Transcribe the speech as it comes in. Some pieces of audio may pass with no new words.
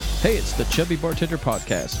Hey, it's the Chubby Bartender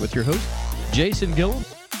Podcast with your host, Jason Gillum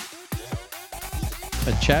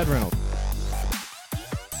and Chad Reynolds,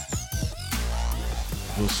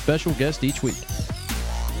 with a special guest each week.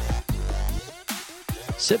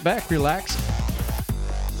 Sit back, relax,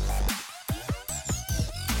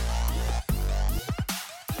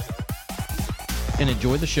 and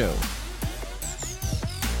enjoy the show.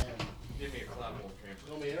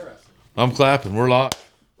 I'm clapping. We're live.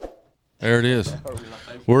 There it is.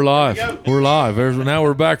 We're live. We're live. Now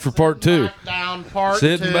we're back for part two. Down part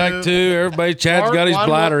Sitting two. back two. Everybody, Chad's got his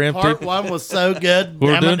bladder empty. Part one was so good.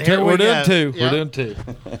 We're Damn doing it, here two. we We're doing go. two. Yep. We're doing two.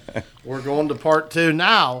 We're going to part two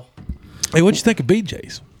now. Hey, what'd you think of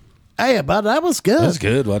BJ's? Hey, but that was good. That's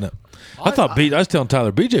good, wasn't it? I thought I was telling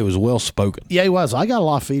Tyler BJ was well spoken. Yeah, he was. I got a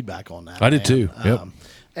lot of feedback on that. I did too. Yep.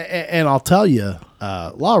 And I'll tell you,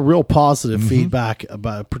 a lot of real positive feedback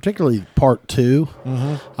about, particularly part two.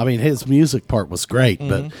 I mean, his music part was great,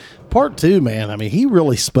 but part two, man, I mean, he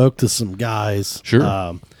really spoke to some guys.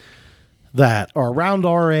 Sure. That are around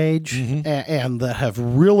our age and that have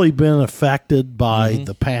really been affected by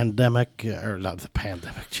the pandemic, or not the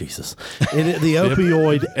pandemic, Jesus, the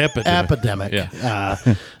opioid epidemic. Yeah.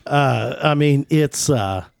 I mean, it's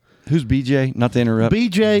Who's BJ? Not to interrupt.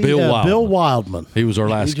 BJ Bill Wildman. He was our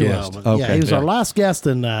last BJ guest. Wildman. Yeah, he was our last guest,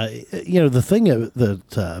 and the thing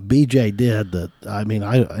that BJ did that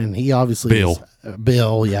and he obviously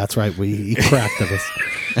Bill, yeah, that's right. He cracked at us.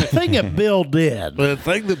 The thing that Bill did, The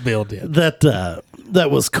thing that Bill did. that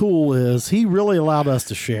was cool is he really allowed us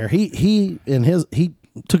to share. He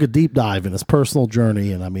took a deep dive in his personal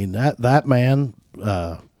journey, and I mean that man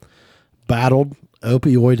battled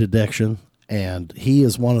opioid addiction, and he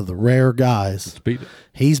is one of the rare guys.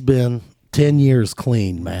 He's been 10 years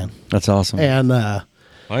clean, man. That's awesome. And I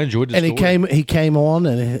enjoyed the story. he came on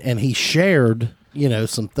and he shared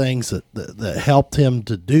some things that helped him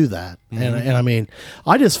to do that. And I mean,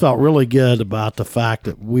 I just felt really good about the fact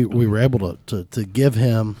that we were able to give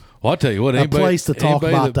him Well, I'll tell you what, anybody, place to talk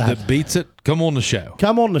about that beats it, come on the show.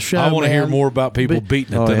 come on the show. I want to hear man. more about people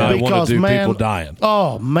beating it than I want Because, to do man, people dying.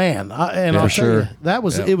 Oh man, I'll tell sure. you, that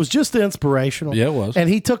was it was just inspirational. Yeah, it was. and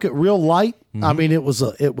he took it real light. I mean, it was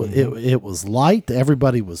it was light.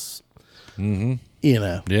 Everybody was, Yeah.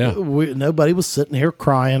 nobody was sitting here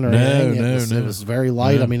crying or anything. It was very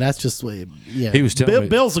light. I mean, that's just He was telling me-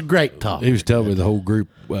 Bill's a great talker. He was telling me the whole group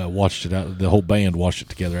watched it out. The whole band watched it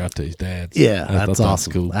together out to his dad's. Yeah, I thought that's that was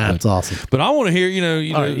awesome. Cool. That's awesome. But I want to hear,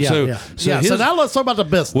 So now let's talk about the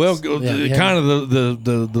business. Well, kind of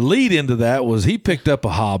the lead into that was he picked up a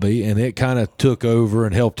hobby and it kind of took over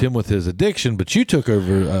and helped him with his addiction. But you took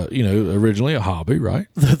over, originally a hobby, right?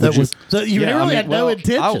 You really had no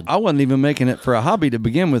intention. I wasn't even making it for a hobby to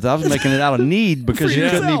begin with. I was making it out of need because you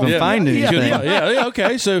couldn't even find anything. Yeah,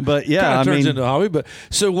 okay. So, But, yeah, kinda I turns mean- into a hobby. But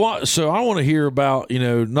so I want to hear about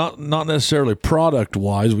not necessarily product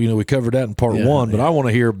wise. We covered that in part one, but I want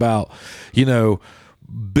to hear about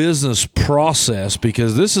business process,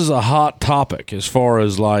 because this is a hot topic as far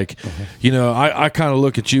as like, I kind of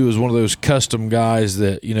look at you as one of those custom guys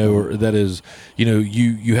that, that is,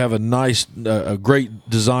 you have a nice, a great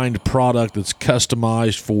designed product that's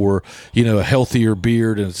customized for, a healthier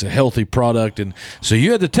beard, and it's a healthy product. And so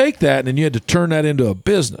you had to take that and then you had to turn that into a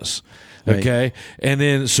business. Okay. Right. And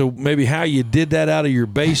then, so maybe how you did that out of your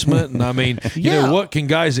basement. And I mean, what can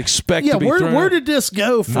guys expect to be thrown where out? did this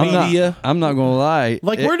go from? I'm not going to lie.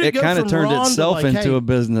 Like, where did it go kind of from turned Ron to, itself like, into hey, a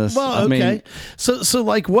business. Well, I okay. mean, So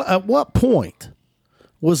like, at what point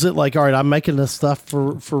was it like, all right, I'm making this stuff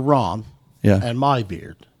for Ron and my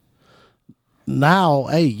beard. Now,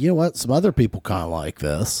 hey, you know what? Some other people kind of like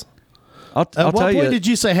this. I'll At what tell point you. did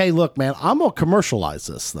you say, hey, look, man, I'm going to commercialize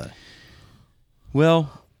this thing?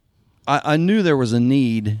 Well, I knew there was a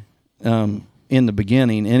need in the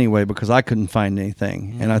beginning anyway, because I couldn't find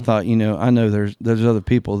anything, and I thought, I know there's other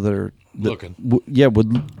people that are Looking.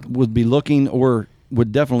 Would be looking, or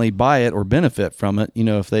would definitely buy it or benefit from it,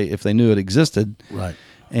 if they knew it existed. Right.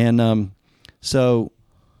 And so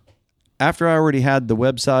after I already had the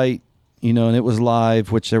website, and it was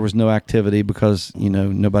live, which there was no activity because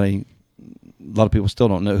nobody. A lot of people still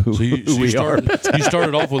don't know who, So who we are. You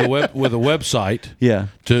started off with a website. Yeah.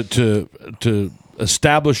 To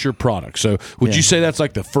establish your product. So would you say that's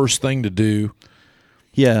like the first thing to do?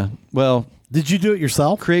 Yeah. Well, Did you do it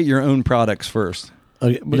yourself? create your own products first.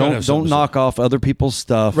 Okay, Don't knock off other people's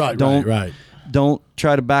stuff. Right, Don't Don't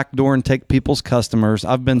try to backdoor and take people's customers.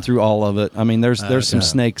 I've been through all of it. I mean, there's some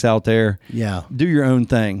snakes out there. Yeah. Do your own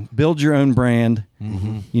thing. Build your own brand.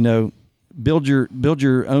 Build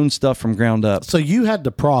your own stuff from ground up. So you had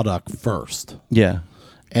the product first, Yeah.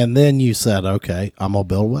 and then you said, okay, I'm going to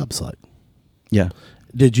build a website. Yeah.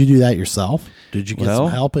 Did you do that yourself? Did you get Well,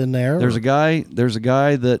 some help in there? There's a guy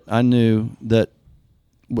that I knew that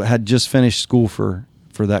had just finished school for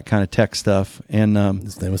that kind of tech stuff, and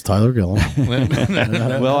His name was Tyler Gillum.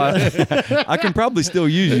 well, I can probably still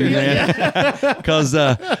use you, man, because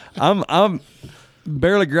I'm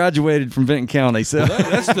barely graduated from Benton County, so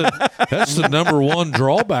That's the number one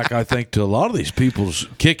drawback, I think, to a lot of these people's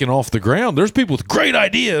kicking off the ground. There's people with great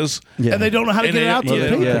ideas, yeah. And they don't know how to and get it out to they the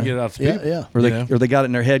don't people. know how to get it out to Yeah, people. yeah. or they You know? or they got it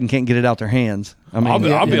in their head and can't get it out their hands. I mean, I'll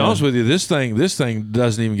be yeah. honest with you. This thing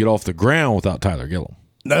doesn't even get off the ground without Tyler Gillum.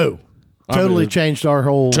 No. Totally mean, changed our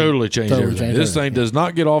whole. Totally changed everything. changed This thing everything. does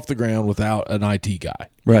not get off the ground without an IT guy.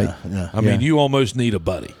 right. Yeah. I mean, you almost need a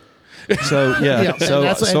buddy. So yeah, Yeah, so and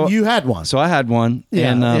that's, so and you had one. so I had one,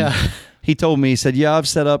 Yeah, and yeah. he told me, he said, "Yeah, I've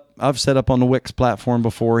set up on the Wix platform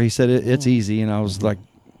before." He said it's easy, and I was like,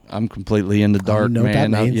 "I'm completely in the dark, know what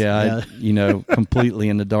man." that means. Yeah. Completely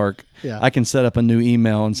in the dark. Yeah. I can set up a new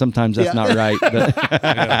email, and sometimes that's not right, but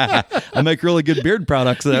I make really good beard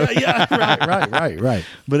products though. yeah, right.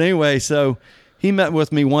 But anyway, so he met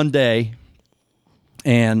with me one day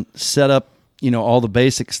and set up, all the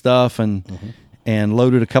basic stuff and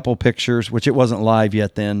loaded a couple pictures, which it wasn't live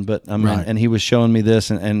yet then, but I mean, Right. and he was showing me this,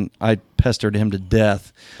 and I pestered him to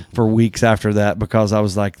death for weeks after that, because I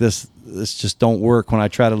was like, this just don't work when I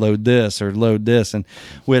try to load this, and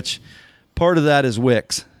which part of that is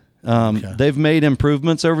Wix. They've made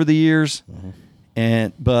improvements over the years,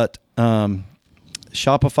 but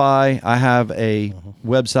Shopify, I have a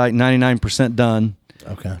website 99% done.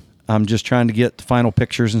 Okay. I'm just trying to get the final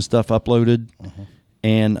pictures and stuff uploaded.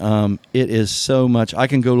 And it is so much. I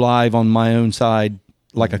can go live on my own side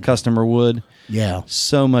like a customer would. Yeah.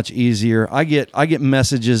 So much easier. I get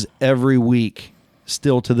messages every week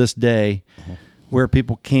still to this day where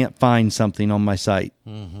people can't find something on my site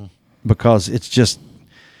because it's just,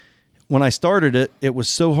 when I started it, it was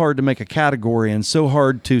so hard to make a category and so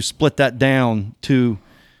hard to split that down to,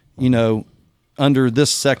 under this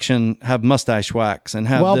section have mustache wax and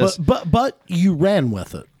have this. But you ran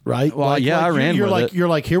with it, right? Well, yeah, I ran you're with like, it. You're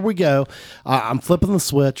like, here we go. I'm flipping the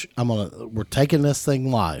switch. We're taking this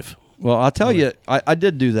thing live. Well, I'll tell you, I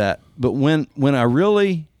did do that, but when it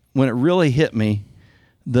really hit me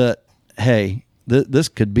that, hey, this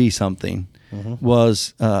could be something,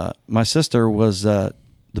 was my sister was the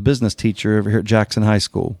business teacher over here at Jackson High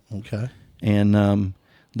School, Okay. and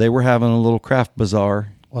they were having a little craft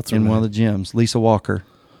bazaar What's her in one name? of the gyms. Lisa Walker,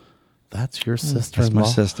 That's your that's sister-in-law. my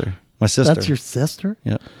sister. My sister. That's your sister?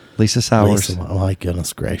 Yep. Lisa Sowers. Lisa, oh my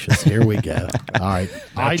goodness gracious. Here we go. All right.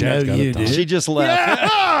 I know Chad's got you, a thought. dude. She just left.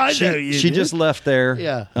 I know you. She dude. just left there.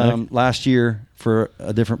 Yeah. Last year for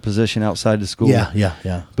a different position outside the school.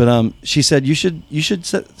 Yeah. But she said you should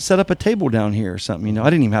set up a table down here or something. I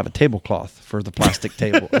didn't even have a tablecloth for the plastic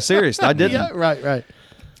table. Seriously, I didn't. Yeah, right.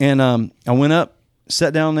 And I went up,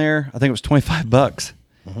 sat down there. I think it was $25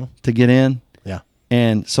 to get in, Yeah.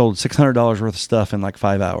 and sold $600 worth of stuff in like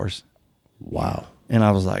 5 hours. Wow. And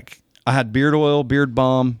I was like, I had beard oil, beard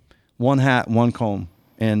balm, one hat, one comb,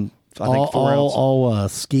 and I think 4 ounces. All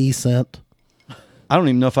ski scent. I don't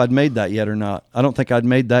even know if I'd made that yet or not. I don't think I'd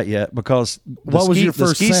made that yet because What was your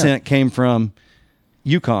first the ski scent? scent came from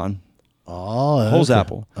Yukon, Oh, Holes okay.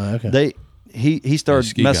 Apple. Okay. He started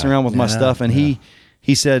ski messing guy. around with my Yeah, stuff, and he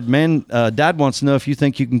said, "Man, Dad wants to know if you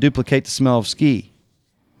think you can duplicate the smell of ski."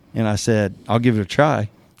 And I said, "I'll give it a try."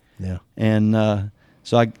 Yeah. And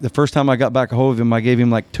so the first time I got back a hold of him, I gave him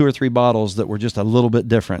like 2 or 3 bottles that were just a little bit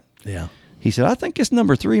different. Yeah. He said, "I think it's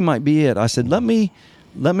number 3 might be it." I said, "Let me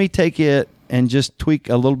take it and just tweak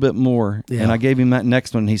a little bit more." Yeah. And I gave him that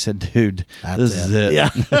next one. He said, "Dude, That's this is it." it."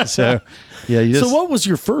 Yeah. So, yeah. You just, So what was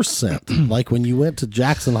your first scent? Like when you went to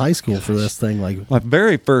Jackson High School for this thing? Like, my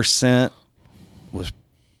very first scent was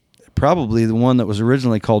probably the one that was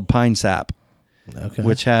originally called Pine Sap, okay.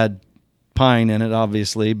 which had pine in it,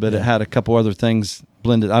 obviously, but it had a couple other things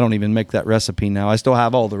blended. I don't even make that recipe now. I still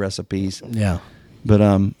have all the recipes, Yeah. but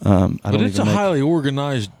I don't But it's a even make. highly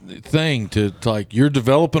organized thing to like you're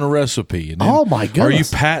developing a recipe. And then Oh, my Are you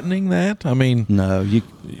goodness. patenting that? I mean, No, you.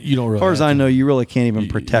 you don't really. As far as have I to. know, you really can't even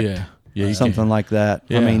protect Yeah, you something can't. like that.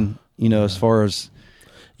 I Yeah. mean, as far as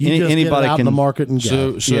You just anybody get it out can. in the market and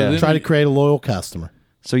go. So Yeah. then Try to create a loyal customer.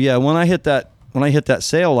 So yeah, when I hit that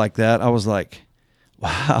sale like that, I was like,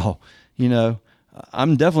 wow,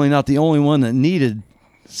 I'm definitely not the only one that needed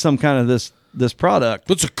some kind of this product.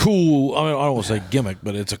 It's a cool. I mean, I don't want to say gimmick,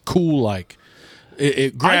 but it's a cool like.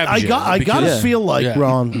 It grabs I you. got. I because- got to Yeah. feel like Yeah.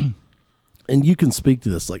 Ron. and you can speak to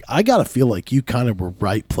this. Like, I gotta feel like you kind of were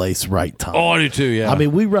right place, right time. Oh, I do too. Yeah. I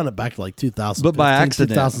mean, we run it back to like 2000, But by accident.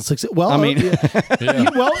 2016. Well, I mean-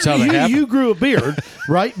 That's how they happen. you grew a beard,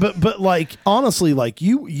 right? But like honestly, like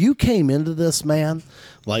you came into this, man,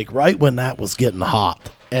 like right when that was getting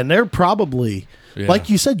hot, and they're probably like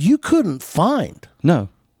you said, you couldn't find No,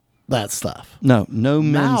 that stuff. no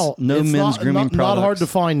Now men's it's grooming products. not hard to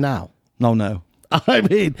find now. No. I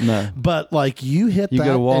mean, No. but like you hit You that,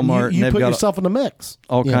 go to Walmart and and you they've put got yourself in the mix.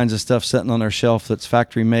 All kinds of stuff sitting on their shelf that's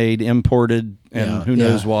factory made, imported, and Yeah, who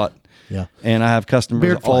knows yeah. what. Yeah. And I have customers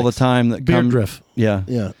Beard all the flags. time that Beard come. drift. Yeah.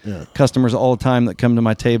 Yeah. Customers all the time that come to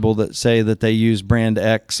my table that say that they use brand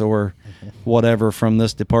X or whatever from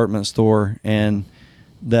this department store, and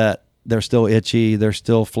that they're still itchy, they're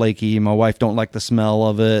still flaky. My wife don't like the smell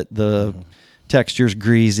of it. The texture's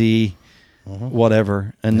greasy,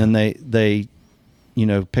 whatever. And then they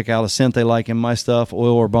pick out a scent they like in my stuff,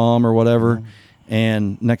 oil or balm or whatever.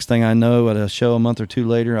 And next thing I know, at a show a month or two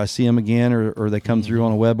later, I see them again, or they come through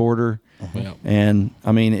on a web order. Yeah. And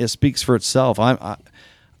I mean, it speaks for itself.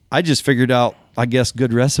 I just figured out, I guess,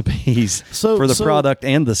 good recipes for the product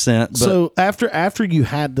and the scent. But So after you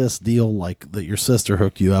had this deal like that your sister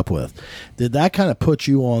hooked you up with, did that kind of put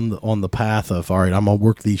you on the path of, all right, I'm gonna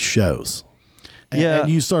work these shows? And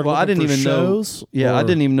you started. Well, I looking didn't for even shows, know. Yeah, I or-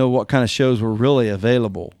 didn't even know what kind of shows were really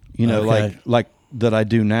available. Okay. Like that I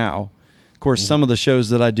do now. Of course, some of the shows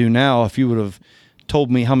that I do now, if you would have told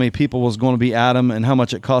me how many people was going to be at them and how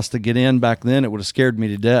much it cost to get in back then, it would have scared me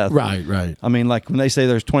to death. Right. I mean, like when they say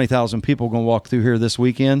there's 20,000 people going to walk through here this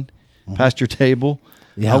weekend, past your table,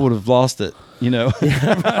 Yeah. I would have lost it.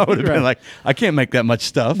 I would have been like, I can't make that much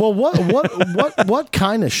stuff. Well, what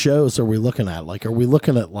kind of shows are we looking at? Like, are we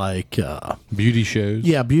looking at like, Beauty shows.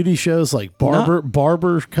 beauty shows, like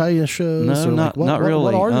barber kind of shows? No, or like, not what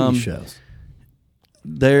really. are these shows?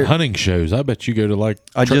 They're Hunting shows. I bet you go to like.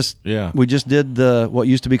 we just did what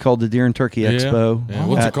used to be called the Deer and Turkey Expo. Yeah.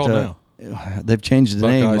 What's it called now? They've changed the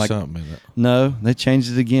name. Buckeye Like, something. Isn't it? no, they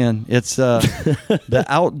changed it again. It's the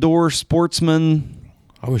Outdoor Sportsman.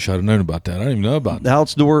 I wish I'd have known about that. I didn't even know about The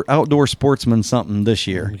that. outdoor Sportsman something this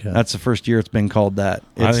year. Okay. That's the first year it's been called that.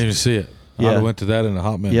 I didn't even see it. Yeah. I went to that in a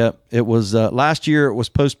hot minute. Yep. It was last year. It was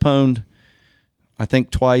postponed, I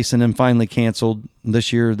think twice, and then finally canceled.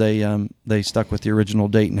 This year they stuck with the original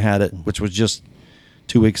date and had it, which was just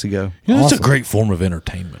 2 weeks ago. You know, it's a Awesome. great form of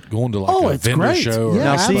entertainment. Going to like a it's vendor great. show. Or Yeah,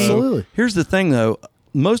 Now, see, absolutely. here's the thing, though.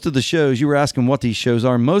 Most of the shows, you were asking what these shows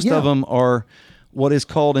are. Most Yeah. of them are what is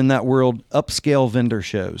called in that world upscale vendor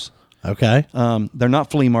shows. Okay. They're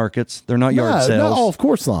not flea markets. They're not yard sales. No, of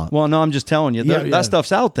course not. Well, no, I'm just telling you. Yeah, yeah. That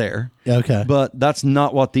stuff's out there. Okay. But that's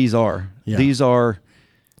not what these are. Yeah. These are,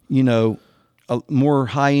 more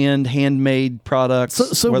high-end handmade products,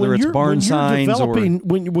 So whether when it's you're, barn when you're signs or... developing,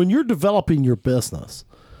 when you're developing your business,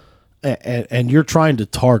 and you're trying to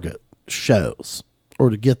target shows or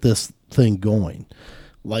to get this thing going,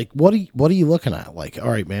 like what are you looking at? Like, all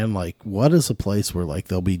right, man, like what is a place where like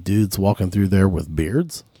there'll be dudes walking through there with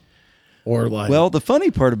beards, or like Well, the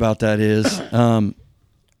funny part about that is,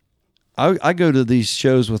 I go to these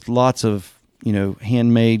shows with lots of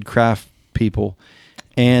handmade craft people,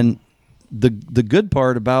 and the good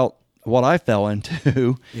part about what I fell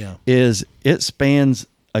into Yeah. is it spans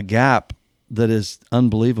a gap that is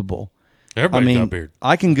unbelievable. Everybody got a beard.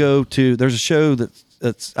 I can go to. There's a show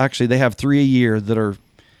that's actually they have 3 a year that are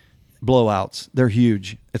blowouts. They're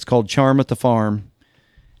huge. It's called Charm at the Farm,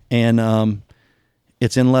 and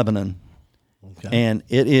it's in Lebanon. Okay. And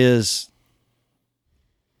it is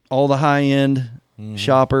all the high end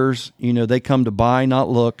shoppers. They come to buy, not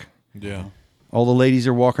look. Yeah. All the ladies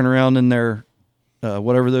are walking around in their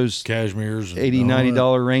whatever those Cashmere's. And, $80,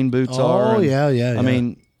 $90 rain boots are. Oh, And, yeah. I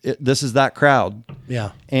mean, this is that crowd.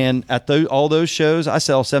 yeah. And at all those shows, I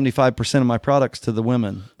sell 75% of my products to the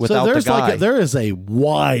women without so there's the guy. there is a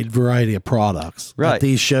wide variety of products Right. at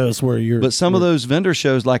these shows where you're. But some of those vendor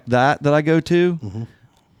shows like that I go to,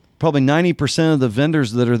 probably 90% of the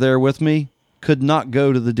vendors that are there with me could not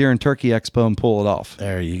go to the Deer and Turkey Expo and pull it off.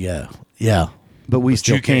 There you go. Yeah. But we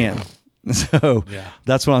still you can. can. So Yeah.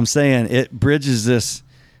 that's what I'm saying. It bridges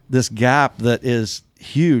this gap that is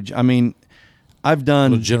huge. I mean, I've the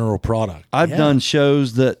done general product. Yeah. done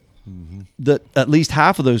shows that at least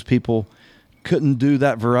half of those people couldn't do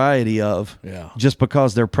that variety of, Yeah. just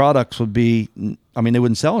because their products would be. I mean, they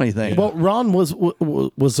wouldn't sell anything. Well, Ron,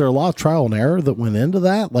 was there a lot of trial and error that went into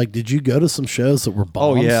that? Like, did you go to some shows that were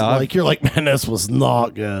bombs? yeah, like you're like, man, this was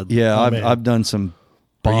not good. Yeah, I I've, mean, I've done some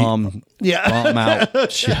bomb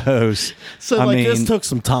out shows. so I like mean, this took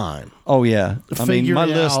some time. oh yeah, I mean, figuring my out,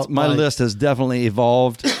 list like- has definitely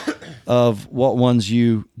evolved. of what ones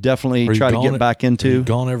you definitely Are you try to gone get back Are you into.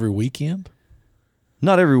 gone every weekend?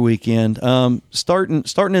 Not every weekend. Starting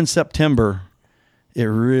in September, it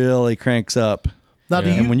really cranks up. Now, Yeah. do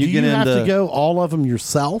you, And when you do get you have to into- go all of them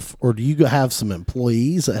yourself, or do you have some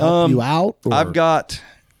employees that help you out? Or? I've got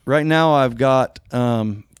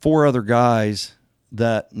 4 other guys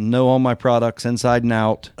that know all my products inside and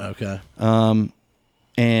out. Okay.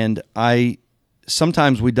 And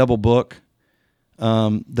sometimes we double book.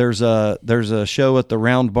 There's a show at the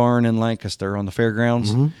Round Barn in Lancaster on the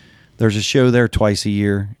fairgrounds. Mm-hmm. There's a show there twice a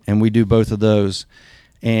year, and we do both of those.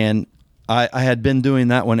 And I had been doing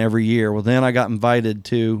that one every year. Well, then I got invited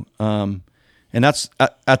to, and that's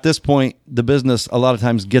at this point, the business a lot of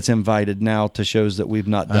times gets invited now to shows that we've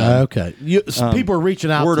not done. Okay. People are reaching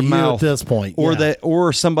out Word to of you mouth at this point, or yeah.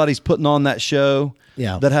 or somebody's putting on that show.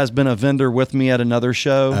 Yeah. That has been a vendor with me at another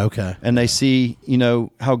show. Okay. And they see,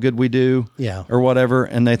 how good we do. Yeah. Or whatever.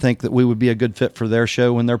 And they think that we would be a good fit for their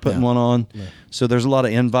show when they're putting Yeah. one on. Yeah. So there's a lot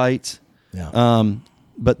of invites. Yeah.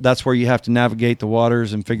 But that's where you have to navigate the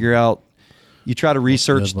waters and figure out, you try to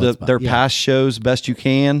research good, what's bad. their Yeah. past shows best you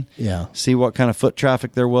can. Yeah. See what kind of foot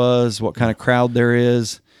traffic there was, what kind of crowd there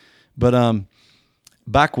is. But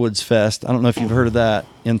Backwoods Fest, I don't know if you've heard of that,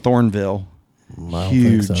 in Thornville. I don't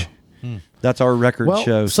Huge. think so. That's our record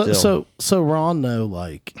show still. So Ron, though,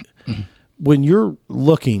 like when you're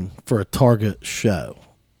looking for a target show,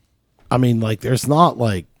 I mean, like there's not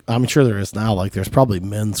like, I'm sure there is now, like there's probably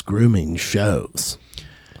men's grooming shows,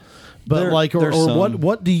 but There- like, or there's some.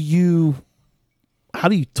 what do you, how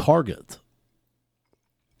do you target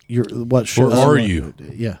what shows? are you?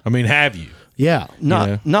 Yeah. I mean, have you? Yeah.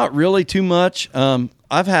 Not really too much.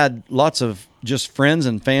 I've had lots of just friends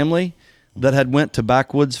and family that had went to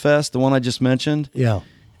Backwoods Fest, the one I just mentioned, Yeah.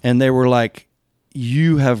 and they were like,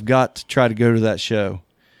 "You have got to try to go to that show."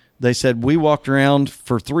 They said, "We walked around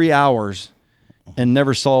for 3 hours and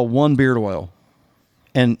never saw one beard oil,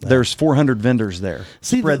 and there's 400 vendors there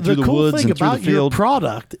See, spread the through the cool woods thing and through about the field." your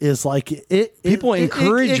product is like People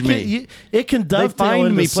encourage me. It can dovetail find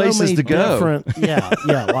into me so places many to go. different- Yeah,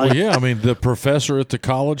 yeah, like Well, yeah. I mean, the professor at the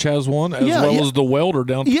college has one, as Yeah, well yeah. as the welder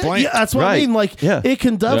down at the yeah, plant. yeah, that's what I Right. mean. Like, Yeah. it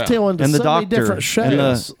can dovetail into And the so many doctor different and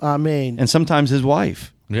shows. I mean, And sometimes his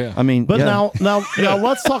wife. Yeah. I mean, but yeah. now,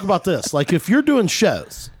 let's talk about this. Like, if you're doing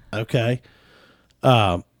shows, okay,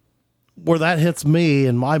 where that hits me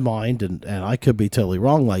in my mind, and I could be totally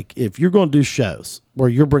wrong. Like, if you're going to do shows where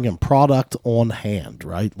you're bringing product on hand,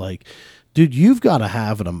 right? Like, dude, you've got to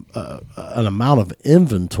have an amount of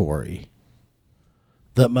inventory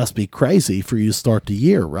that must be crazy for you to start the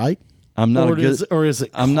year, right? I'm not or a good. is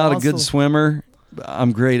it? I'm not a good constant- swimmer.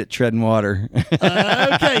 I'm great at treading water.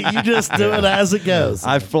 Okay, you just do it as it goes.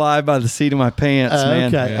 I fly by the seat of my pants,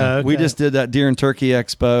 man. Okay, okay. We just did that Deer and Turkey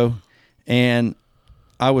Expo, and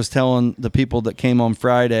I was telling the people that came on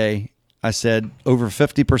Friday, I said over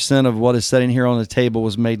 50% of what is sitting here on the table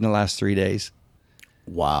was made in the last 3 days.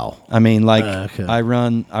 Wow. I mean, like Okay. I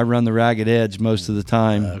run the ragged edge most of the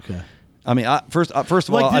time. Okay. I mean, first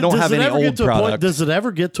of all, I don't does have it any ever get old to a point- product. Does it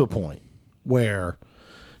ever get to a point where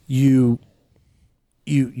you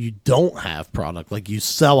don't have product, like you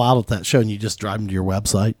sell out at that show and you just drive them to your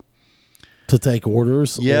website to take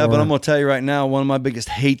orders? Yeah, but or- I'm going to tell you right now, one of my biggest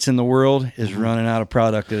hates in the world is running out of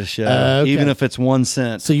product at a show, Okay. even if it's 1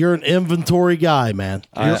 cent. So you're an inventory guy, man.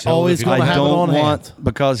 You're always going to have it on hand.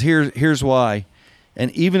 Because here's why.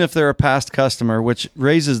 And even if they're a past customer, which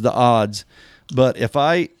raises the odds, but if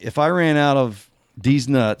I ran out of D's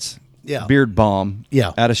Nuts Yeah. beard balm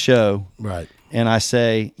Yeah. at a show, Right. and I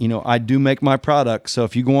say, I do make my product, so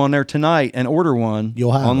if you go on there tonight and order one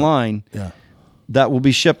You'll have it. online, Yeah. that will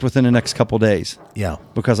be shipped within the next couple days Yeah.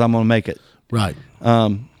 because I'm going to make it. Right.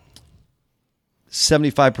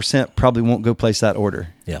 75% probably won't go place that order.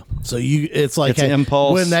 Yeah. So it's like It's an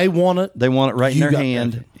impulse. when they want it. They want it right in You their got-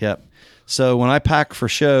 hand. okay. Yep. So when I pack for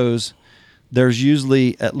shows, there's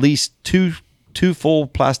usually at least two full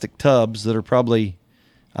plastic tubs that are probably,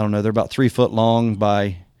 I don't know, they're about 3 foot long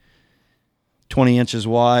by 20 inches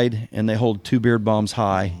wide, and they hold 2 beard bombs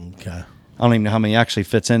high. Okay. I don't even know how many actually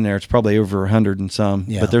fits in there. It's probably over 100 and some.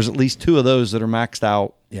 Yeah. But there's at least 2 of those that are maxed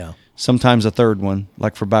out. Yeah. Sometimes a third one,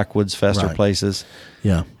 like for Backwoods Fest or Right. places.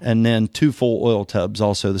 Yeah. And then 2 full oil tubs,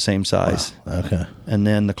 also the same size. Okay. And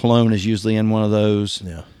then the cologne is usually in one of those.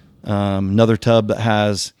 Yeah. Another tub that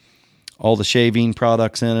has all the shaving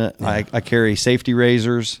products in it. Yeah. I carry safety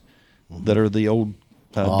razors that are the old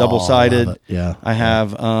Oh, double-sided. I love it. Yeah. I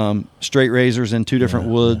have straight razors in 2 different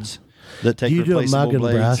woods that take Do you do a replaceable mug and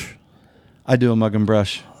blades. brush? I do a mug and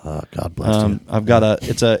brush. God bless you. I've got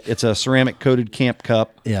it's a ceramic coated camp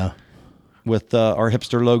cup Yeah. with our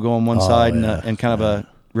hipster logo on one Oh, side yeah. and kind of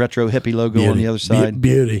retro hippie logo on the other side.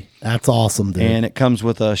 Beauty. That's awesome, dude. And it comes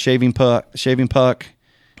with a shaving puck,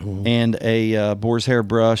 and a boar's hair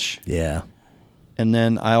brush. Yeah. And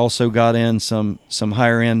then I also got in some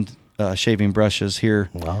higher end shaving brushes here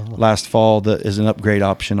last fall. That is an upgrade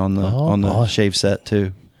option on the shave set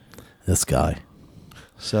too. This guy.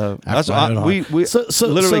 So we So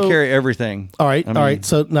literally carry everything. All right.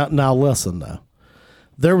 So now listen though.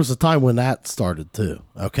 There was a time when that started too.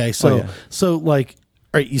 Okay. So like,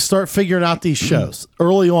 all right, you start figuring out these shows.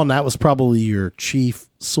 Early on, that was probably your chief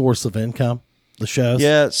source of income. The shows.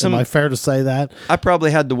 Yeah. Am I fair to say that? I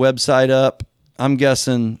probably had the website up. I'm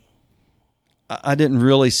guessing I didn't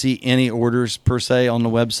really see any orders per se on the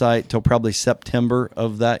website till probably September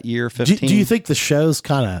of that year, 15. Do you think the shows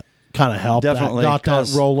kind of helped? Definitely got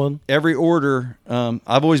that rolling. Every order.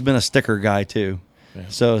 I've always been a sticker guy too. Yeah.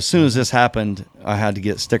 So as soon as this happened, I had to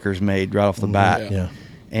get stickers made right off the bat. Yeah.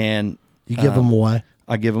 And you give them away.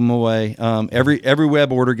 I give them away. Every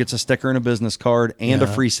web order gets a sticker and a business card and a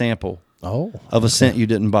free sample of a scent you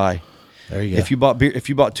didn't buy. There you go. If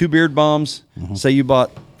you bought 2 beard bombs, say you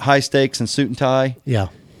bought High Stakes and Suit and Tie,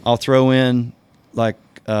 I'll throw in like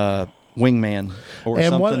Wingman or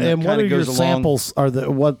and something. What are your samples? Are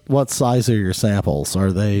what size are your samples?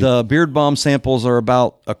 Are they the beard bomb samples are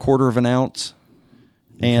about 1/4 of an ounce,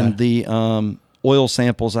 and the oil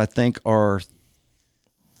samples I think are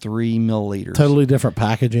 3 milliliters. Totally different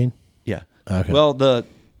packaging. Yeah. Okay. Well, the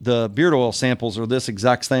beard oil samples are this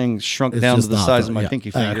exact thing shrunk down to the size of my pinky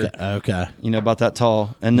finger. Okay. About that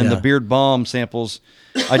tall. And then the beard balm samples,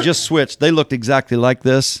 I just switched. They looked exactly like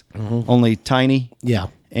this, only tiny. Yeah.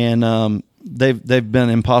 And they've been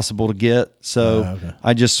impossible to get. So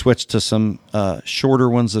I just switched to some shorter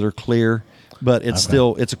ones that are clear, but it's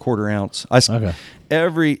still it's 1/4 ounce.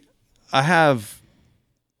 I have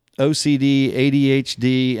OCD,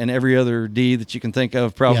 ADHD, and every other D that you can think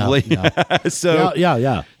of, probably. Yeah. So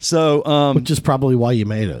So, which is probably why you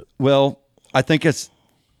made it. Well, I think it's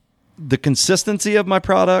the consistency of my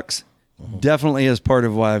products. Definitely is part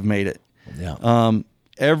of why I've made it. Yeah.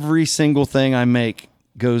 Every single thing I make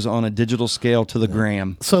goes on a digital scale to the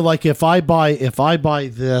gram. So, like, if I buy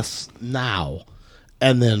this now,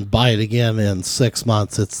 and then buy it again in 6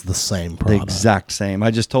 months, it's the same product. The exact same. I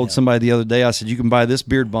just told somebody the other day, I said, you can buy this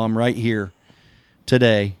beard balm right here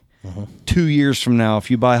today. 2 years from now, if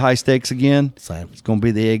you buy High Stakes again, it's going to be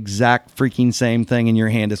the exact freaking same thing in your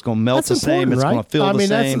hand. It's going to melt the same. It's going to feel the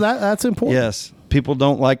same. That's important. Yes. People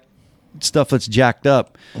don't like stuff that's jacked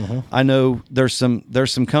up. I know there's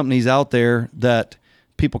some companies out there that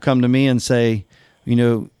people come to me and say,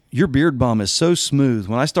 your beard balm is so smooth.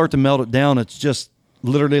 When I start to melt it down, it's just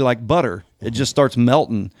literally like butter. It just starts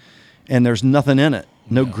melting and there's nothing in it.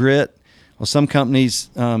 No grit. Well, some companies,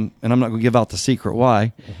 and I'm not going to give out the secret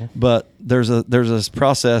why, but there's a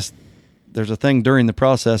process, there's a thing during the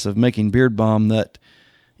process of making beard balm that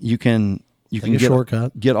you can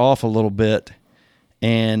get off a little bit,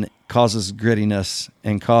 and causes grittiness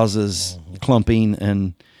and causes clumping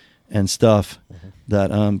and stuff that,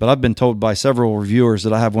 but I've been told by several reviewers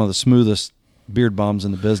that I have one of the smoothest beard balms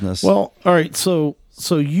in the business. Well, all right. So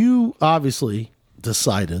you obviously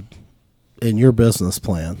decided in your business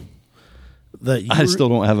plan that I still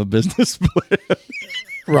don't have a business plan.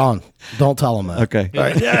 Ron, don't tell him that. Okay. All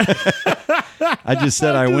right. I just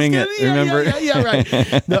said I wing it. Remember? Yeah,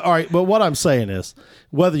 right. No, all right. But what I'm saying is,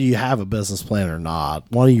 whether you have a business plan or not,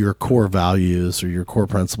 one of your core values or your core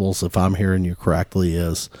principles, if I'm hearing you correctly,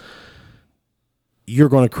 is you're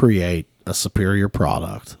going to create a superior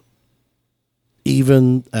product,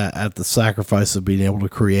 even at the sacrifice of being able to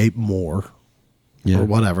create more or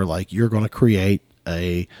whatever. Like, you're going to create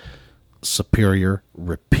a superior,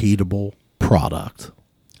 repeatable product.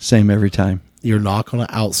 Same every time. You're not going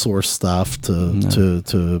to outsource stuff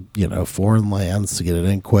to foreign lands to get it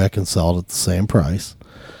in quick and sell it at the same price.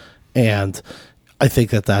 And I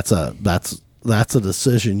think that's a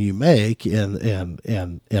decision you make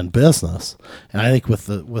in business. And I think with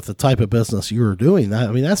the type of business you are doing,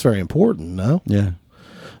 that's very important. No? Yeah.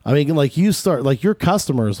 I mean, like, your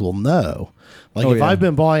customers will know. Like, if I've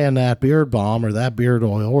been buying that beard balm or that beard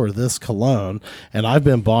oil or this cologne, and I've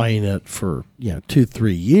been buying it for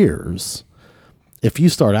 2-3 years, if you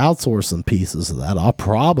start outsourcing pieces of that, I'll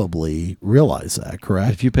probably realize that.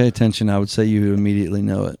 Correct? If you pay attention, I would say you immediately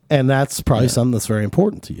know it. And that's probably something that's very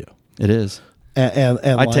important to you. It is. And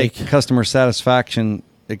I take customer satisfaction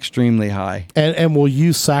extremely high. And will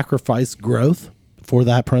you sacrifice growth for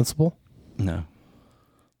that principle? No.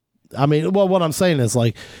 I mean, well, what I'm saying is,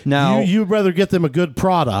 like, now, you'd rather get them a good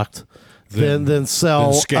product than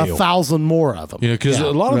sell scale. 1,000 more of them. You know, because Yeah,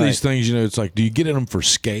 a lot of right. these things, you know, it's like, do you get in them for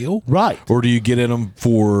scale, Right. or do you get in them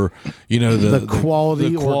for, you know, the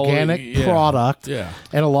quality, organic yeah. product. Yeah.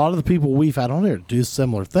 And a lot of the people we've had on here do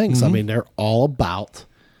similar things. I mean, they're all about,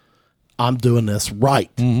 I'm doing this right.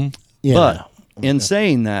 Mm-hmm. But in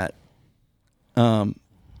saying that, I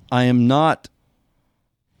am not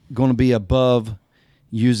going to be above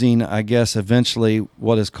using, I guess, eventually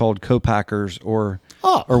what is called co-packers or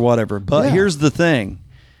whatever. But Yeah. here's the thing.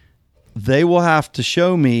 They will have to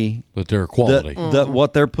show me but they're quality. that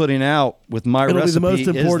what they're putting out with my It'll be recipe the most is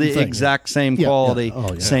important the thing. exact same Yeah, yeah. quality,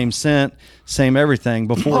 Oh, yeah. same scent, same everything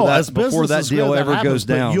before as that before business that is deal good, that ever happens, goes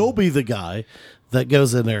but down. you'll be the guy that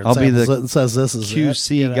goes in there and I'll be samples the it and says this is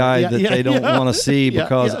QC it, you know? guy Yeah, that yeah, they don't yeah. want to see Yeah,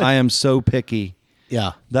 because yeah. I am so picky.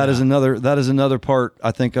 Yeah. That is another part,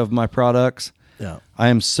 I think, of my products. Yeah. I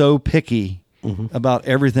am so picky about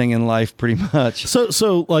everything in life, pretty much.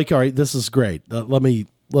 So like, all right, this is great. Let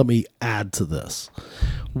me add to this.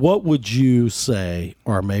 What would you say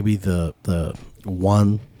are maybe the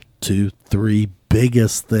 1, 2, 3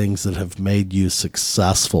 biggest things that have made you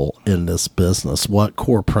successful in this business? What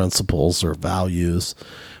core principles or values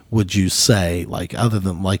would you say, like, other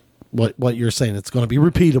than like what you're saying, it's going to be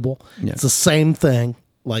repeatable. Yeah. It's the same thing.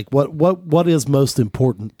 Like what is most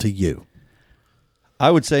important to you? I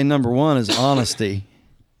would say number one is honesty,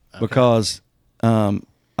 because I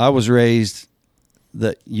was raised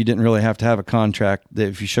that you didn't really have to have a contract, that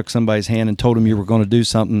if you shook somebody's hand and told them you were going to do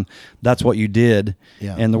something, that's what you did.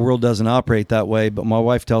 Yeah. And the world doesn't operate that way. But my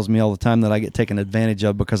wife tells me all the time that I get taken advantage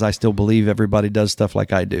of because I still believe everybody does stuff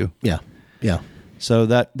like I do. Yeah. Yeah. So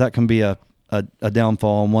that can be a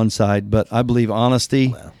downfall on one side, but I believe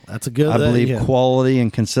honesty. That's a good I believe yeah. quality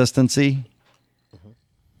and consistency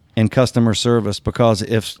and customer service, because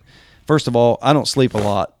first of all, I don't sleep a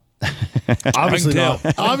lot. Obviously I can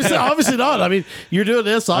not. Obviously not. I mean, you're doing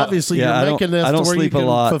this. Obviously, yeah, I you're don't- making this I don't to where you sleep a can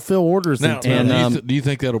lot. fulfill orders. Now, in time. do you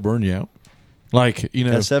think that'll burn you out? Like, you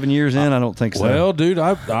know, At 7 years in, I don't think so. well, dude,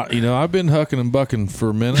 I've been hucking and bucking for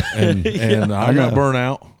a minute, and I got burnt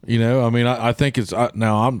out. You know, I mean, I think it's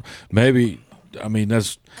now I'm maybe. I mean,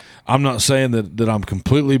 I'm not saying that I'm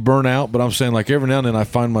completely burnt out, but I'm saying like every now and then I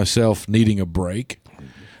find myself needing a break.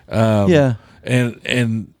 Yeah.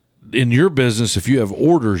 And in your business, if you have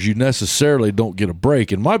orders, you necessarily don't get a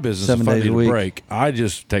break. In my business, 7 if I days need a a week. break, I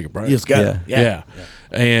just take a break. You just got Yeah. it. Yeah.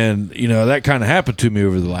 And, you know, that kind of happened to me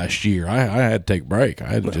over the last year. I had to take a break. I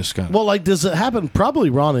had to just kind of. Well, like, does it happen? Probably,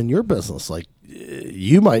 Ron, in your business, like,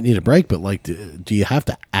 you might need a break, but like, do you have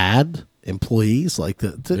to add employees? Like,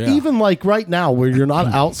 Yeah. even like right now, where you're not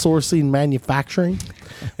outsourcing manufacturing,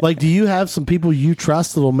 like, do you have some people you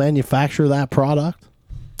trust that'll manufacture that product?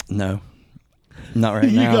 No. Not right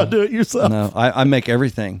You now. got to do it yourself. No, I make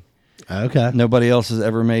everything. Okay. Nobody else has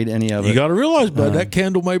ever made any of it. You got to realize, bud, that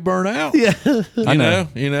candle may burn out. Yeah. I know.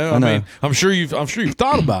 I know. mean, I'm sure you've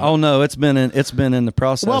thought about it. Oh no, it's been in the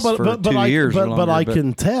process Well, for 2 years. or but longer, I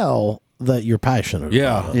can tell that you're passionate.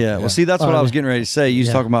 Yeah. about it. Yeah. Well, see, that's what I was getting ready to say. You was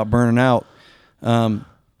Yeah. talking about burning out.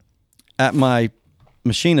 At my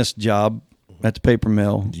machinist job at the paper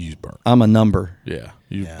mill, You burn. I'm a number. Yeah.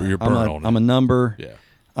 You're burnt on it. I'm a number. Yeah.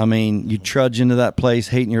 I mean, you trudge into that place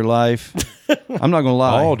hating your life. I'm not going to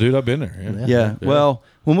lie. Oh, dude, I've been there. Yeah. Yeah. Well,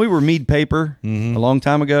 when we were Mead Paper a long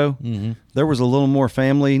time ago, there was a little more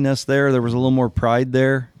familyness there. There was a little more pride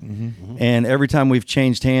there. And every time we've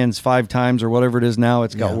changed hands 5 times or whatever it is now,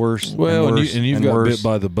 it's got worse. Well, and, worse and you've and got worse. bit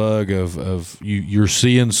by the bug of you're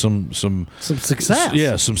seeing some success.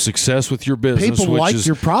 Yeah, some success with your business. People which like is,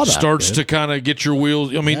 your product, starts dude. to kind of get your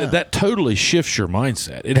wheels. I mean, Yeah. that totally shifts your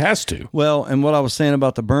mindset. It has to. Well, and what I was saying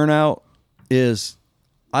about the burnout is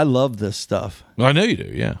I love this stuff. I know you do.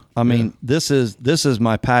 Yeah. I mean, this is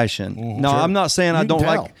my passion. No, I'm not saying I You don't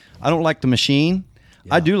can tell. like the machine.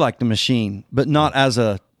 I do like the machine, but not as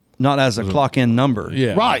a clock in number.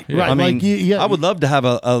 Yeah. Right, Yeah. right. I mean, Like, I would love to have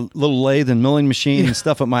a little lathe and milling machine and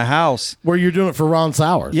stuff at my house. Where you're doing it for Ron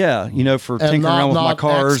Sowers. Yeah, for And tinkering not- around with my not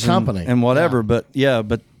cars X company. and whatever. Yeah.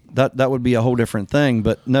 But that would be a whole different thing.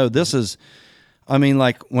 But no, this is, I mean,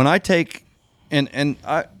 like when I take and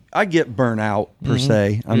I get burnt out per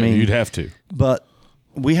se. I Yeah, mean, you'd have to. but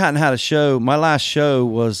we hadn't had a show. My last show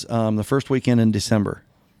was the first weekend in December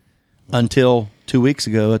until 2 weeks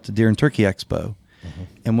ago at the Deer and Turkey Expo.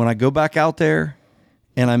 And when I go back out there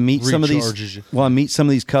and I meet some of Recharges these, you. I meet some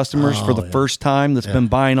of these customers for the first time that's been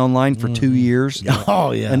buying online for 2 years.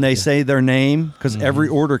 Oh, yeah. And they say their name because every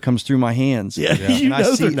order comes through my hands. Yeah, you And I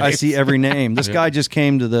know see, their I names. see every name. This guy just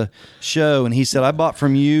came to the show and he said, I bought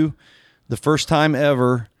from you the first time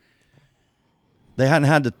ever they hadn't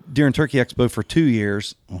had the Deer and Turkey Expo for 2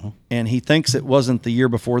 years, and he thinks it wasn't the year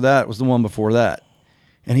before that; it was the one before that.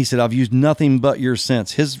 And he said, "I've used nothing but yours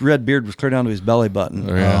since." His red beard was clear down to his belly button.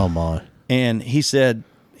 Oh my! And he said,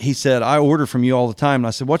 "I order from you all the time." And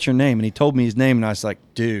I said, "What's your name?" And he told me his name, and I was like,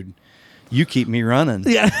 "Dude, you keep me running."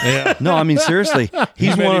 Yeah. No, I mean seriously.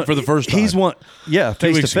 He's met one him for the first time. He's one. Yeah,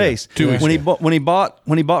 face to weeks ago. face. 2 weeks When ago. he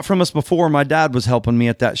bought from us before, my dad was helping me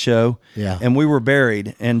at that show. Yeah. And we were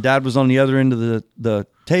buried, and Dad was on the other end of the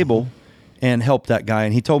table, and helped that guy.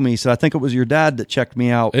 And he told me, he said, "I think it was your dad that checked me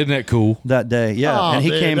out Isn't that cool? that day." Yeah. Oh, And he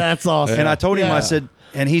dude, came. that's awesome. And I told him, Yeah. I said.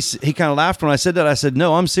 And he kind of laughed when I said that. I said,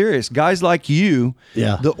 "No, I'm serious. Guys like you,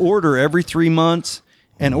 Yeah. the order every 3 months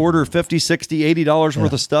and order $50, $60, $80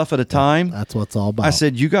 worth of stuff at a time." That's what it's all about. I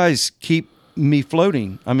said, "You guys keep me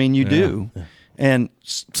floating. I mean, you do." And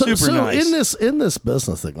super nice. in this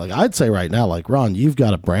business thing, like I'd say right now, like Ron, you've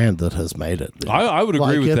got a brand that has made it. I would agree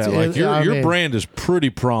Like, with it's- that. Like it- I your mean- brand is pretty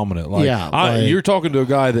prominent. Like, Yeah, like- you're talking to a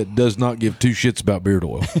guy that does not give two shits about beard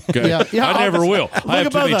oil. Okay, Yeah, I never will. look I have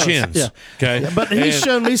at too many both those. chins. Yeah. Okay, Yeah, but he's And-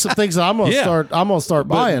 shown me some things that I'm gonna Yeah. start. I'm gonna start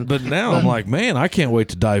buying. But now I'm like, man, I can't wait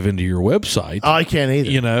to dive into your website. I can't either.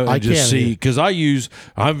 You know, I and just can't see either. because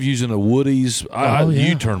I'm using a Woody's. Oh, yeah.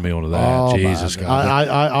 You turned me on to that. Oh, Jesus man. God.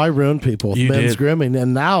 I ruined people with You men's did. grooming,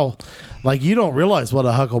 and now, like, you don't realize what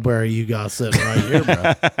a huckleberry you got sitting right here,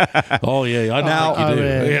 bro. Oh yeah, I Now, think you do.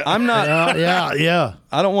 I mean- Yeah. I'm not. yeah.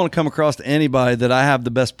 I don't want to come across to anybody that I have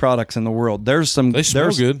the best products in the world. There's some. They smell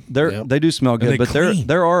there's, good. Yep. They do smell good, they but clean.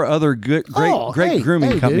 there are other great Oh, hey,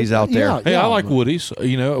 grooming hey, companies dude. out there. Yeah. Hey, I like Woody's.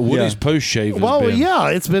 You know, Woody's Yeah. post shave. Well, been, yeah,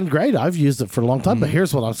 it's been great. I've used it for a long time, but Mm-hmm.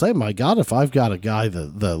 here's what I'm saying. My God, if I've got a guy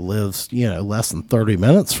that lives, less than 30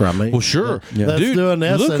 minutes from me. Well, sure. that- That's Dude, doing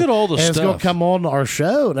this. look at all the and it's going stuff. to come on our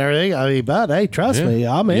show and everything. I mean, but hey, trust me,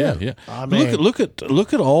 I'm in. Yeah, yeah. I mean, look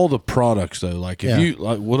at all the products though. Like if Yeah. you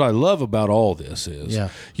like, what I love about all this is, Yeah.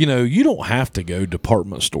 you don't have to go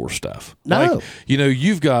department store stuff. No. Like,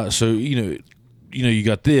 you've got you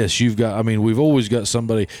got this. You've got. I mean, we've always got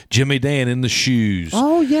somebody. Jimmy Dan in the shoes.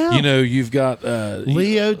 Oh, yeah. You've got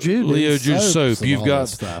Leo Jude soap. and You've all got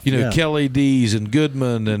that stuff. Kelly D's and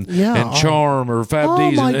Goodman and Yeah. Charm or Fab Oh,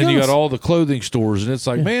 D's, my and you got goodness. all the clothing stores, and it's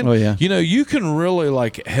like, man, Oh, yeah. you can really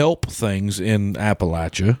like help things in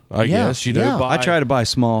Appalachia. I Yeah, guess yeah. buy, I try to buy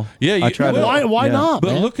small. Yeah, I try to. Why yeah. not?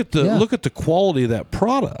 but man? look at the Yeah. look at the quality of that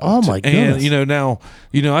product. Oh, my goodness. And now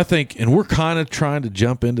I think, and we're kind of trying to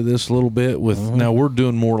jump into this a little bit with Mm-hmm. now we're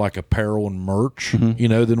doing more like apparel and merch,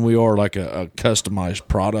 than we are like a customized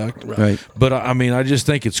product. Right. But I mean, I just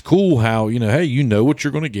think it's cool how hey, you know what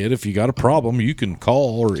you're going to get. If you got a problem, you can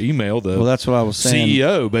call or email the Well, that's what I was saying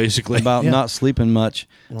CEO basically about not sleeping much.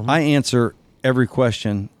 I answer every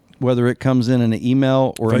question, whether it comes in an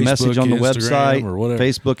email or a Facebook, message on the Instagram, website, or whatever.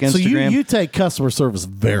 Facebook, Instagram. So you take customer service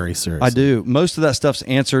very seriously. I do. Most of that stuff's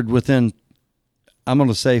answered within, I'm going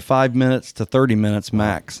to say 5 minutes to 30 minutes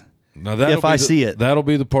max. Now that'll If be I the- see it. that'll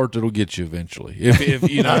be the part that'll get you eventually. If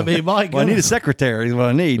you know. I mean, my Well, I need a goodness. secretary is what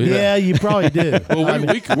I need. Yeah, you probably do. Well,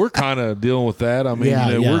 we're kind of dealing with that. I mean,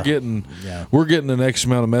 Yeah, yeah. we're getting the next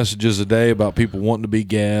amount of messages a day about people wanting to be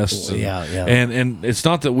guests. And, Yeah, yeah. And it's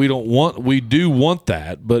not that we do want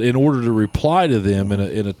that, but in order to reply to them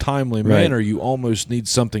in a timely manner, you almost need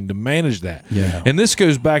something to manage that. Yeah. And this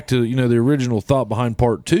goes back to the original thought behind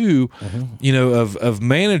part 2, of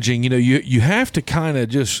managing. You have to kind of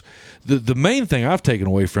just the main thing I've taken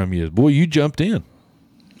away from you is, boy, you jumped in.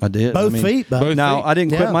 I did. Both feet, bud. both Now, feet. I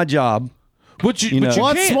didn't Yeah. quit my job. But you know. but you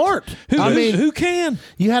Well, that's can't. smart. Who, I mean, who can?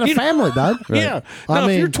 You had a family, bud. Yeah. I Now, if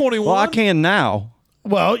mean- you're 21, Well, I can now,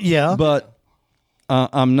 Well, yeah. but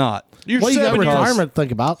I'm not. you're well, you got 7 years. retirement to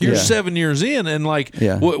think about. You're Yeah. 7 years in, and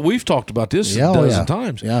Yeah. we've talked about this Yeah, a oh, dozen yeah.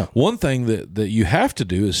 times. Yeah. One thing that you have to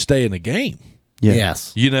do is stay in the game. Yeah.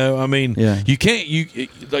 Yes. I mean, Yeah. you can't.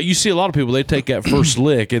 You see a lot of people. They take that first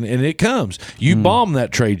lick, and it comes. You bomb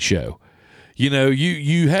that trade show.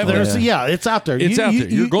 You have There's it's out there. It's out there.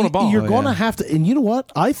 You're gonna bomb. You're Oh, going to yeah. have to. And you know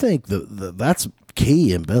what? I think that's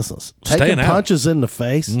key in business. Taking Staying out. punches in the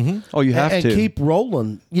face. Oh, you have and to. keep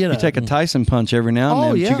rolling. You take a Tyson punch every now and Oh,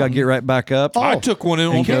 then, but yeah. you got to get right back up. I took one in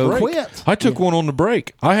on the can't break. quit. I took one on the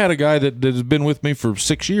break. I had a guy that has been with me for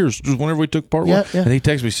 6 years. Just whenever we took part Yeah, one, yeah. and he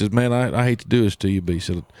texted me, he says, "Man, I hate to do this to you, but he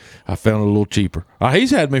said I found it a little cheaper."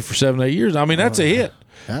 He's had me for 7-8 years. I mean, that's a hit.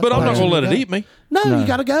 But I'm not going to let it eat me. No, you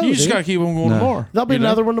got to go. You just dude. got to keep on going tomorrow. There'll be you know?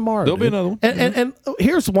 another one tomorrow. There'll be dude. another one. And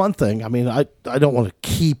here's one thing. I mean, I don't want to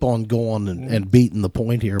keep on going and beating the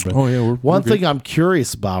point here, but Oh, yeah, we're one good. thing I'm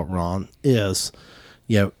curious about, Ron, is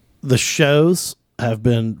the shows have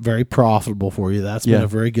been very profitable for you. That's been Yeah. a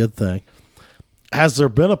very good thing. has there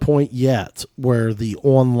been a point yet where the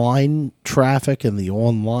online traffic and the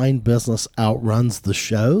online business outruns the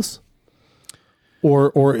shows?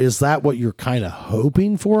 Or is that what you're kind of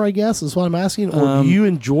hoping for, I guess, is what I'm asking? Or do you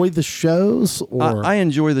enjoy the shows? Or I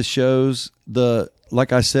enjoy the shows.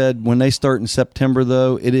 Like I said, when they start in September,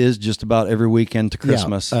 though, it is just about every weekend to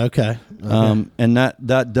Christmas. Yeah, okay. And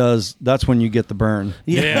that's when you get the burn.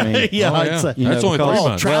 Yeah, I mean, yeah. Oh, I'd yeah. say. That's only 3 because-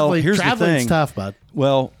 months. Traveling, here's the traveling's thing. tough, bud.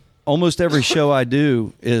 Well, almost every show I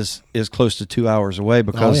do is close to 2 hours away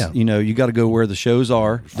because yeah. you got to go where the shows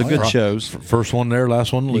are, the good shows. First one there,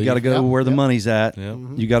 last one. You got to go where the money's at. Yep.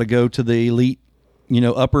 You got to go to the elite,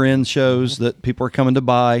 upper end shows that people are coming to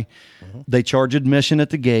buy. They charge admission at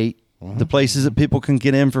the gate. The places that people can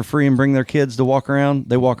get in for free and bring their kids to walk around,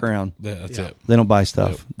 they walk around. That's it. They don't buy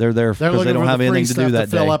stuff. They're there They're because they looking don't for have the free anything to stuff do that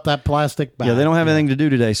fill day. up that plastic bag. Yeah, they don't have anything to do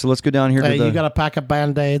today. So let's go down here Hey, to the. you got a pack of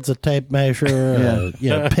Band-Aids, a tape measure,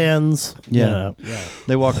 pins. Yeah.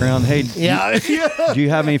 They walk around. Hey, Yeah. do you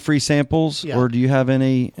have any free samples, Yeah. or do you have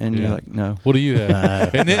any? And Yeah. you're like, no. What do you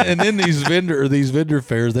have? and then these vendor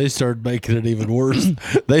fairs, they started making it even worse.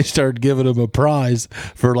 They started giving them a prize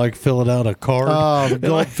for like filling out a card. Oh, the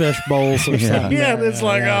goldfish bowls or something. Yeah, and it's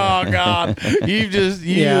like, oh God, you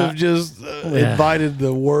Yeah. have just invited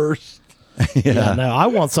the worst. Yeah, no, I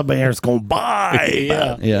want somebody that's going to buy.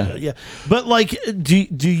 Yeah. Yeah. But like,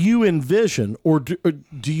 do you envision or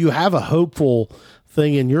do you have a hopeful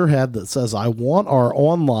thing in your head that says, I want our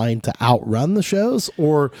online to outrun the shows?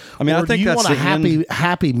 Or I mean, I or think do you that's want a the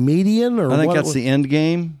happy median? Or I think what that's the end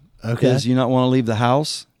game. Okay. Is you not want to leave the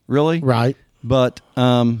house, really? right. But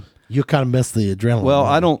You kind of miss the adrenaline. well,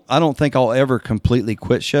 I don't think I'll ever completely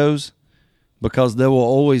quit shows because there will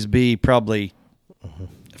always be probably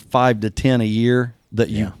 5 to 10 a year that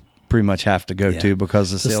you pretty much have to go to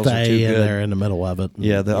because the to sales are stay too in good. there in the middle of it.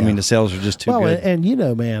 Yeah, I mean the sales are just too well, good.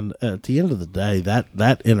 and man, at the end of the day,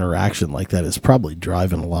 that interaction like that is probably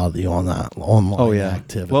driving a lot of the online Oh yeah.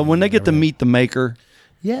 activity. Well, when they get to meet the maker,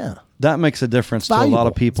 yeah, that makes a difference to a valuable. lot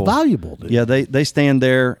of people. It's valuable, dude. Yeah, they stand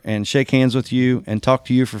there and shake hands with you and talk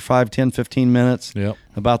to you for 5, 10, 15 minutes Yep.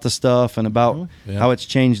 about the stuff and about Yeah. how it's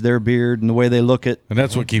changed their beard and the way they look at And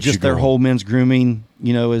that's what keeps just you their going. whole men's grooming,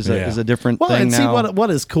 is Yeah. a different Well, thing and see now. what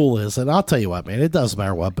is cool is, and I'll tell you what, man, it doesn't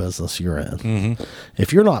matter what business you're in. Mm-hmm.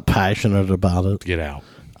 If you're not passionate about it, Get out.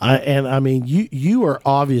 I mean, you are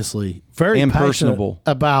obviously very And passionate personable.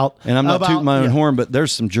 about. And I'm not about, tooting my own yeah. horn, but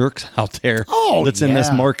there's some jerks out there Oh, that's in this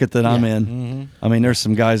yeah. market that I'm in. Mm-hmm. I mean, there's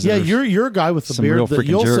some guys Yeah, that are, you're a guy with the some real beard that freaking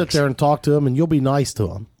you'll sit jerks. there and talk to him, and you'll be nice to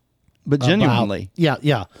him. but genuinely.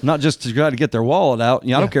 Yeah. Not just to try to get their wallet out. I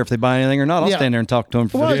don't care if they buy anything or not. I'll Yeah. stand there and talk to them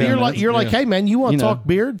for Well, 15 you're minutes. like, hey man, you want to You know. talk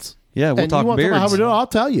beards? Yeah, we'll And talk you want to know how beards. we do it? I'll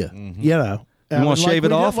tell you. You know. You want to shave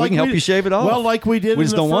it off? We can help you shave it off. Well, like we did. We in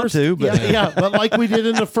just the don't want first- to, but- yeah, but like we did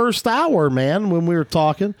in the first hour, man. When we were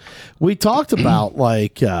talking, we talked about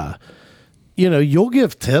like, you'll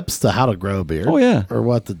give tips to how to grow a beard. Oh, yeah. or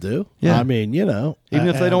what to do. Yeah. I mean, Even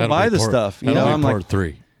if they don't That'll buy be the part- stuff, that'll be I'm part like,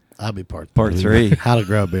 3. I'll be part Part 3. How to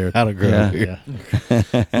grow a beard. How to grow Yeah. a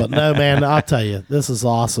beard. But no, man, I'll tell you, this is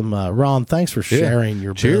awesome. Ron, thanks for sharing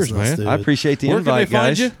your Cheers, business, man. dude. I appreciate the Where can they invite, find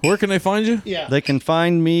guys. you? Where can they find you? Yeah. They can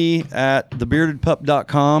find me at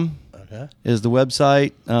thebeardedpup.com Okay. is the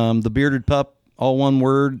website. The Bearded Pup, all one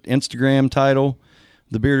word, Instagram title.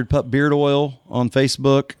 The Bearded Pup Beard Oil on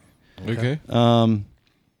Facebook. Okay.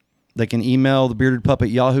 They can email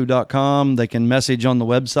thebeardedpup@yahoo.com. They can message on the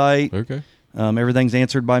website. Okay. Everything's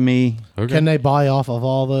answered by me. Okay. Can they buy off of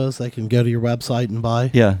all those? They can go to your website and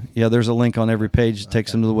buy. Yeah. There's a link on every page that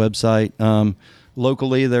takes them to the website.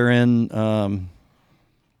 Locally, they're in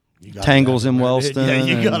You got Tangles it in everywhere. Wellston. Yeah,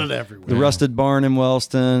 you got it everywhere. the Rusted Barn in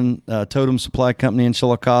Wellston, Totem Supply Company in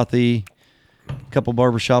Chillicothe, a couple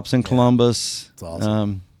barbershops in Columbus. That's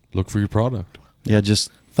awesome. Look for your product.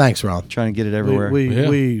 Just Thanks, Ron. trying to get it everywhere. Yeah.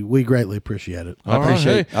 We greatly appreciate it. All right,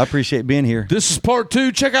 hey. I appreciate being here. This is part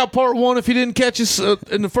 2. Check out part 1 if you didn't catch us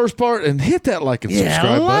in the first part, and hit that like and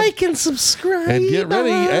subscribe button. and subscribe. And get ready.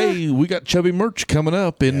 Hey, we got Chubby merch coming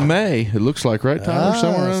up in May. It looks like, right, Tyler?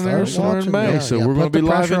 Somewhere in there, start somewhere in watching. May. Yeah, So yeah, we're going put to be the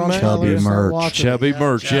live pressure in on May. Chubby Chubby to start merch. watching. Chubby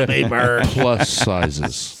merch. Chubby merch. Plus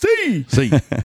sizes. See. See.